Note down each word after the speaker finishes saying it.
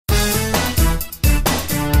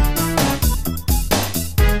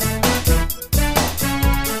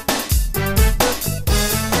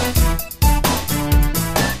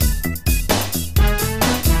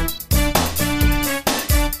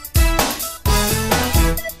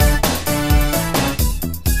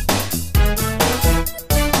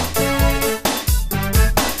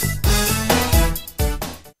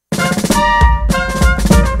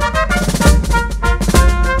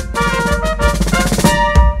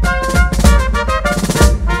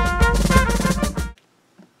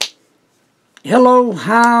Hello,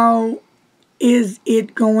 how is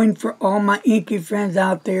it going for all my inky friends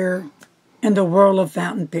out there in the world of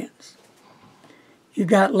fountain pens? You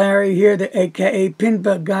got Larry here, the aka Pen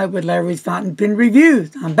Bug Guy with Larry's Fountain Pen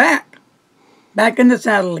Reviews. I'm back in the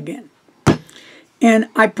saddle again. And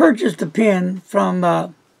I purchased a pen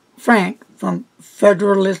from Frank from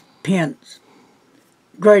Federalist Pens.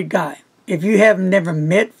 Great guy. If you have never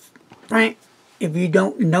met Frank, if you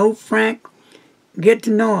don't know Frank, get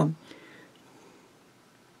to know him.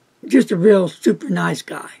 Just a real super nice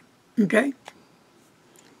guy, okay?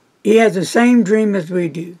 He has the same dream as we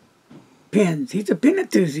do, pens. He's a pen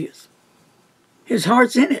enthusiast. His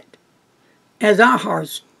heart's in it, as our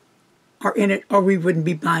hearts are in it, or we wouldn't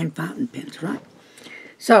be buying fountain pens, right?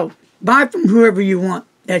 So, buy from whoever you want.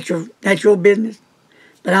 That's your business.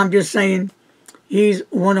 But I'm just saying, he's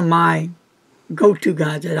one of my go-to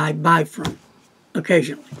guys that I buy from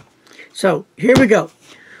occasionally. So, here we go.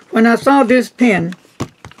 When I saw this pen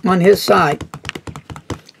on his site,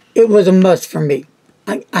 it was a must for me.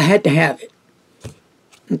 I had to have it.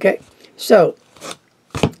 Okay, so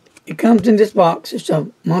it comes in this box. It's a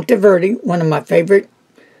Monteverde, one of my favorite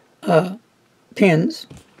pens,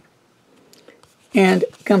 and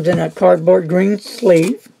it comes in a cardboard green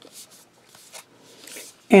sleeve.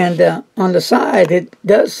 And on the side, it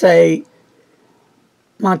does say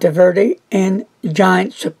Monteverde and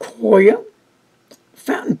Giant Sequoia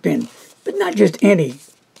fountain pen, but not just any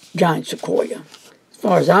Giant Sequoia, as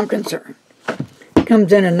far as I'm concerned. It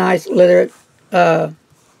comes in a nice leather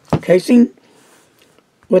casing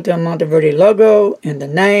with the Monteverde logo and the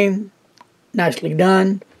name. Nicely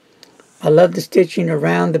done. I love the stitching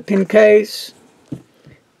around the pen case.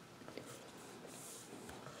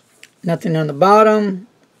 Nothing on the bottom.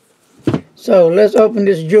 So let's open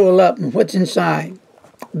this jewel up and what's inside.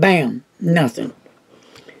 Bam, nothing.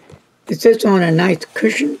 It sits on a nice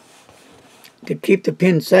cushion to keep the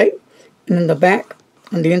pen safe. And in the back,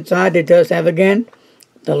 on the inside, it does have again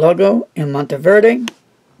the logo in Monteverde.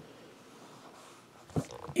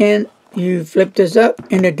 And you flip this up,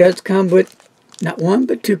 and it does come with not one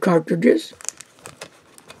but two cartridges.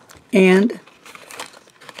 And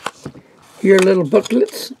your little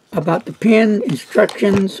booklets about the pen,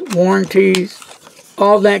 instructions, warranties,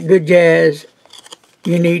 all that good jazz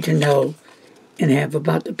you need to know and have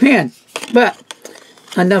about the pen. But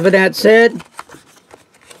enough of that said,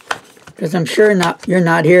 because I'm sure you're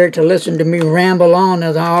not here to listen to me ramble on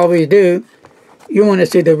as I always do. You want to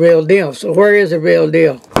see the real deal. So where is the real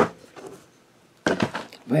deal?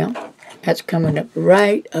 Well, that's coming up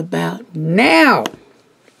right about now.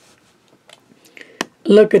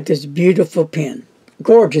 Look at this beautiful pen.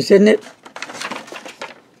 Gorgeous, isn't it?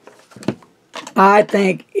 I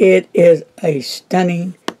think it is a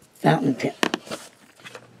stunning fountain pen.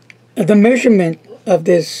 The measurement of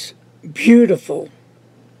this beautiful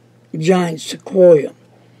Giant Sequoia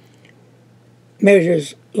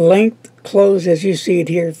measures length close as you see it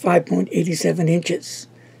here, 5.87 inches.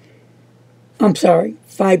 I'm sorry,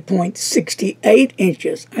 5.68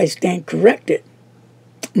 inches. I stand corrected.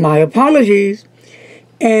 My apologies.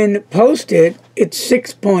 And posted, it's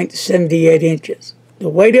 6.78 inches. The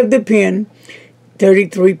weight of the pen,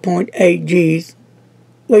 33.8 G's.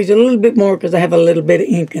 Weighs a little bit more because I have a little bit of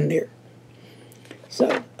ink in there.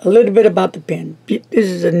 So, a little bit about the pen. This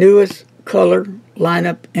is the newest color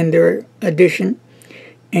lineup in their edition.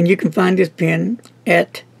 And you can find this pen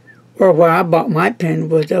at, or where I bought my pen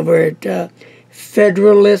was over at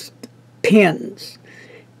Federalist Pens.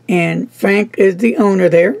 And Frank is the owner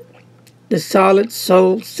there. The solid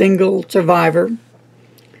soul single survivor.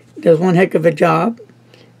 Does one heck of a job.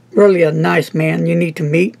 Really a nice man you need to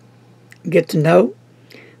meet, get to know.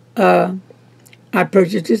 I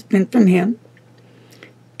purchased this pen from him.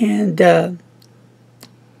 And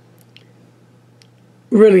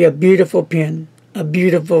really a beautiful pen. A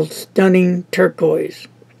beautiful, stunning turquoise.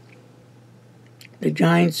 The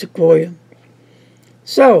Giant Sequoia.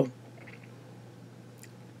 So,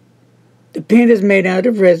 the pen is made out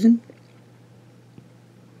of resin.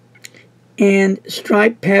 And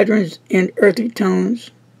stripe patterns in earthy tones.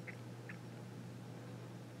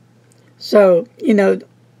 So, you know,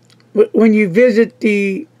 when you visit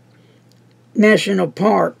the national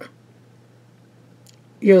park,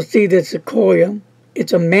 you'll see the sequoia.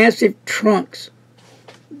 It's a massive trunks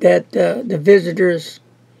that the visitors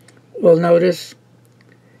will notice.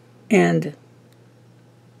 And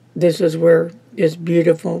this is where this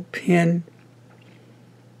beautiful pen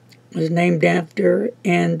was named after.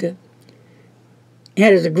 And it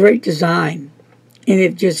has a great design, and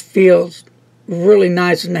it just feels really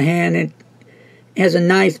nice in the hand. It has a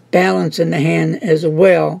nice balance in the hand as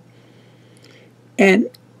well. And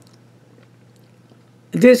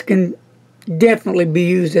This can definitely be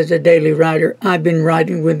used as a daily writer. I've been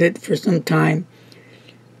writing with it for some time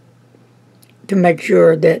to make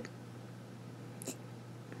sure that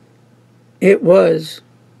it was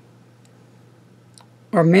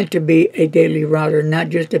or meant to be a daily writer, not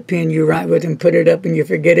just a pen you write with and put it up and you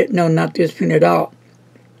forget it. No, not this pen at all.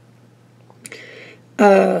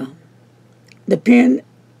 The pen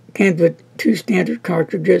came with 2 standard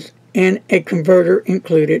cartridges and a converter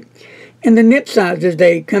included. And the nib sizes,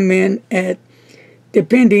 they come in at,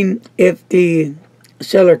 depending if the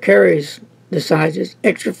seller carries the sizes,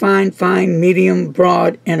 extra fine, fine, medium,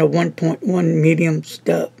 broad, and a 1.1 medium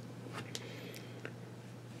stub.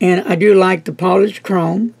 And I do like the polished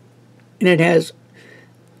chrome, and it has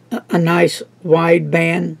a nice wide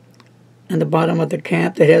band on the bottom of the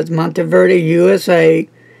cap that has Monteverde, USA,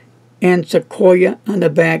 and Sequoia on the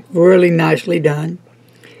back, really nicely done.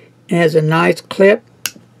 It has a nice clip.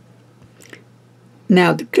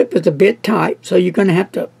 Now, the clip is a bit tight, so you're going to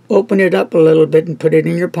have to open it up a little bit and put it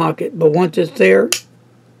in your pocket. But once it's there,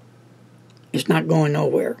 it's not going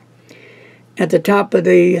nowhere. At the top of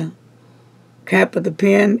the cap of the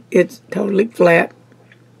pen, it's totally flat.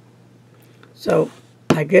 So,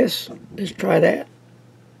 I guess, let's try that.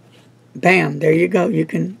 Bam, there you go. You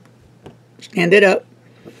can stand it up.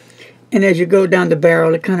 And as you go down the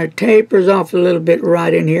barrel, it kind of tapers off a little bit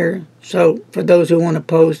right in here. So, for those who want to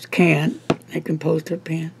post, they can post their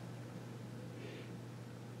pen.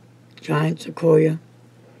 Giant Sequoia.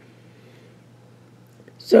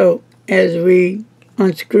 So, as we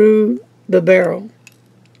unscrew the barrel,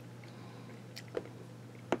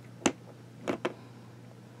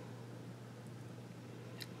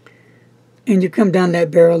 and you come down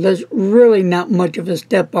that barrel, there's really not much of a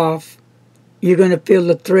step off. You're going to feel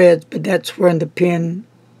the threads, but that's when the pen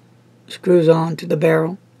screws on to the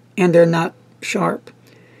barrel, and they're not sharp.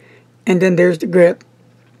 And then there's the grip.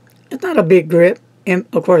 It's not a big grip, and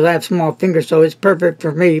of course I have small fingers, so it's perfect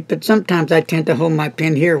for me, but sometimes I tend to hold my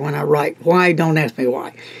pen here when I write. Why? Don't ask me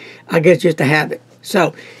why. I guess just a habit.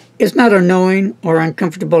 So it's not annoying or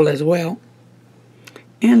uncomfortable as well.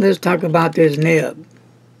 And let's talk about this nib.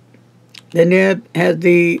 The nib has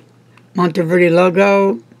the Monteverde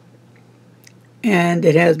logo, and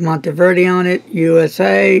it has Monteverde on it,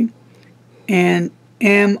 USA, and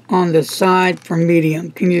M on the side for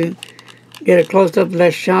medium. Can you get a close-up,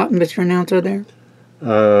 less shot, Mr. Announcer, there?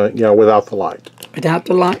 Yeah, without the light. Without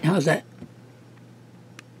the light? How's that?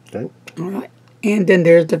 Okay. All right. And then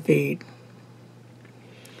there's the feed.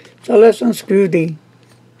 So let's unscrew the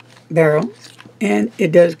barrel. And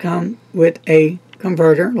it does come with a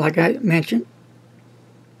converter, like I mentioned.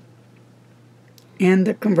 And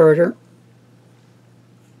the converter.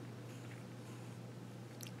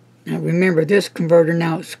 Now remember, this converter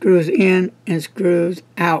now screws in and screws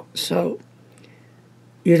out. So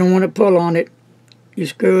you don't want to pull on it. You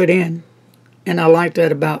screw it in. And I like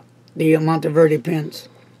that about the Monteverde pens.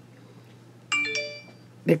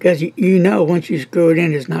 Because you know once you screw it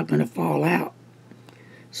in, it's not going to fall out.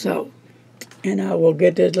 So, and I will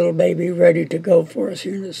get this little baby ready to go for us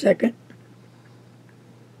here in a second.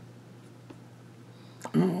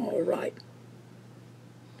 All right.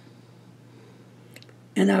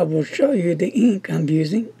 And I will show you the ink I'm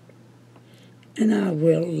using. And I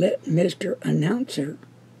will let Mr. Announcer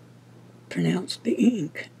pronounce the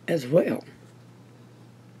ink as well.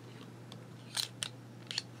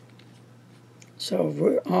 So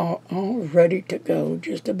we're all ready to go,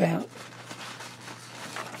 just about.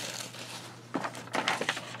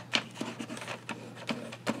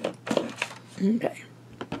 Okay.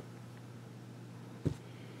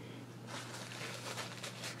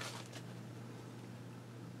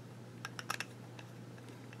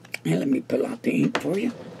 And let me pull out the ink for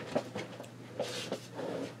you.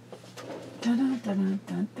 Dun, dun, dun,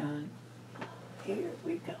 dun, dun. Here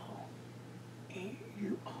we go. Here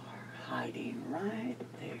you are, hiding right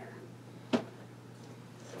there. I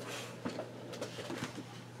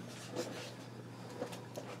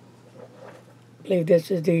believe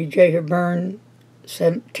this is the J. Herbern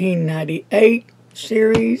 1798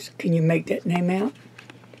 series. Can you make that name out?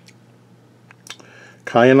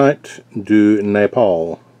 Kyanite du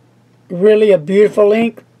Nepal. Really a beautiful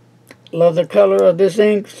ink. Love the color of this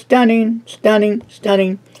ink. Stunning, stunning,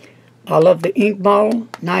 stunning. I love the ink bottle.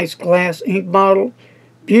 Nice glass ink bottle.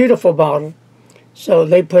 Beautiful bottle. So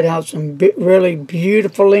they put out some really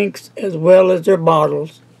beautiful inks as well as their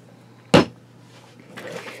bottles.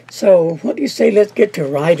 So what do you say, let's get to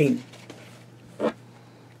writing.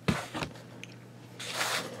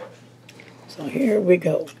 So here we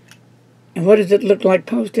go. And what does it look like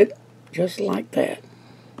posted? Just like that.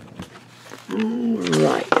 All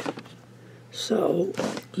right. So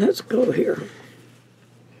let's go here.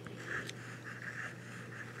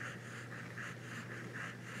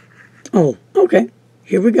 Oh, okay.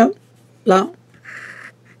 Here we go. Now,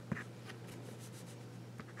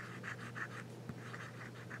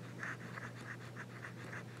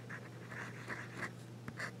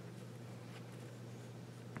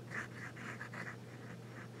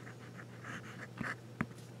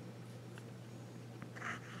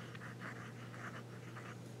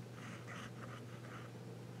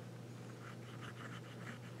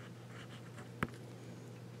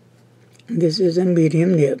 this is a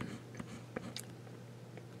medium nib.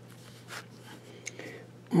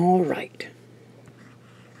 All right.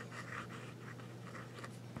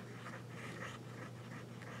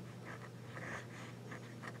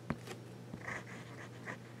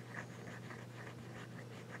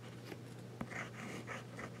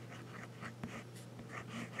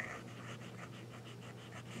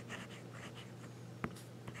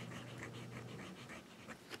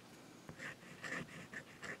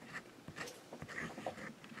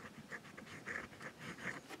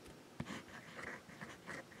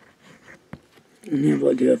 And then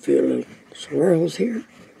we'll do a few little swirls here.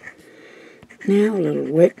 Now a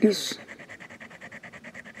little wetness.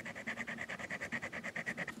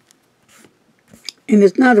 And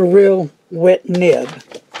it's not a real wet nib,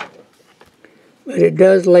 but it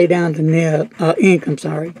does lay down the nib, ink, I'm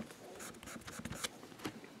sorry.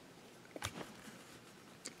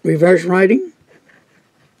 Reverse writing.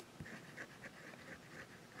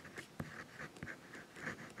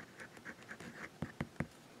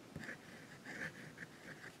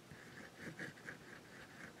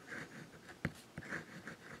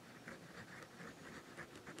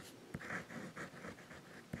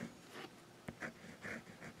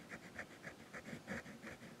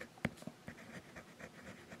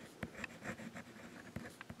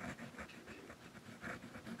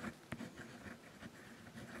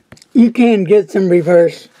 You can get some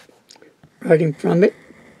reverse writing from it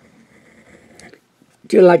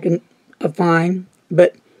to like a fine,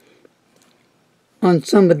 but on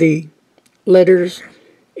some of the letters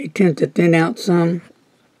it tends to thin out some,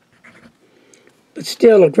 but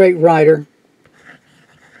still a great writer.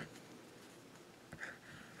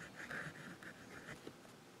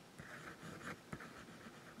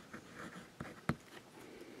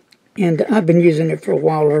 And I've been using it for a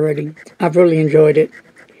while already. I've really enjoyed it.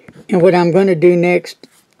 And what I'm going to do next,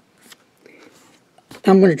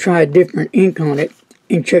 I'm going to try a different ink on it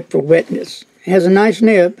and check for wetness. It has a nice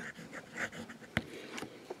nib.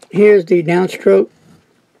 Here's the downstroke.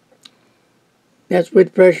 That's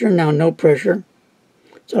with pressure, now no pressure.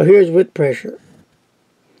 So here's with pressure.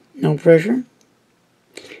 No pressure.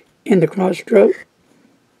 And the cross stroke.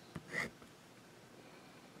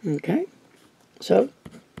 Okay. So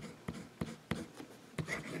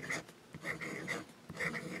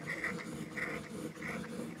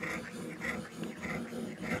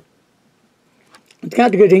it's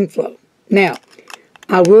got a good ink flow. Now,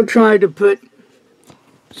 I will try to put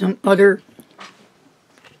some other,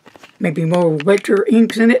 maybe more wetter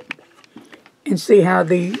inks in it and see how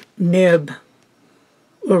the nib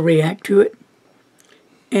will react to it.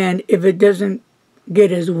 And if it doesn't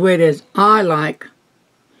get as wet as I like,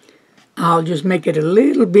 I'll just make it a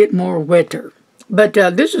little bit more wetter. But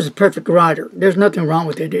this is a perfect writer. There's nothing wrong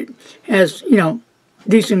with it. It has, you know,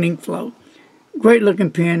 decent ink flow. Great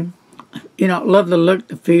looking pen. You know, love the look,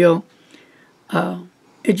 the feel.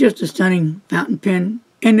 It's just a stunning fountain pen,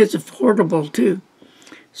 and it's affordable too.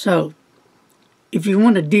 So, if you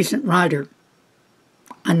want a decent writer,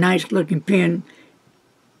 a nice looking pen,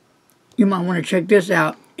 you might want to check this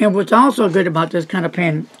out. And what's also good about this kind of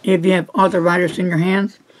pen, if you have arthritis in your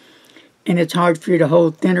hands, and it's hard for you to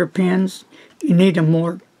hold thinner pens, you need a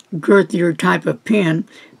more girthier type of pen,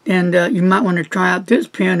 then you might want to try out this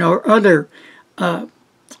pen or other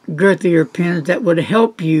girthier pens that would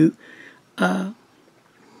help you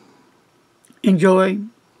enjoy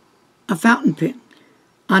a fountain pen.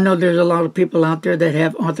 I know there's a lot of people out there that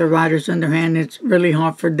have arthritis in their hand. It's really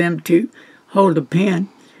hard for them to hold a pen,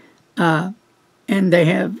 and they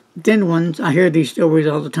have thin ones. I hear these stories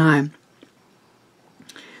all the time.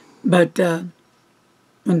 But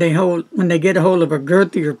when they get a hold of a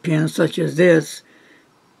girthier pen such as this,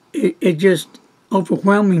 it just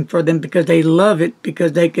overwhelming for them because they love it,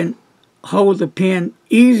 because they can hold the pen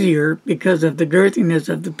easier because of the girthiness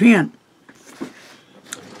of the pen.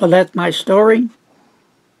 Well, that's my story.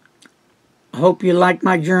 I hope you like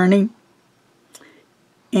my journey.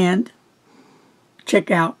 And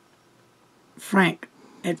check out Frank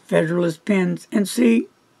at Federalist Pens and see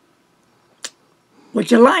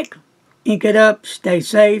what you like. Ink it up, stay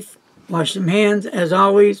safe, Wash some hands. As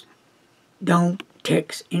always, don't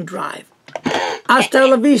text and drive. Hasta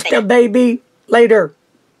la vista, baby. Later.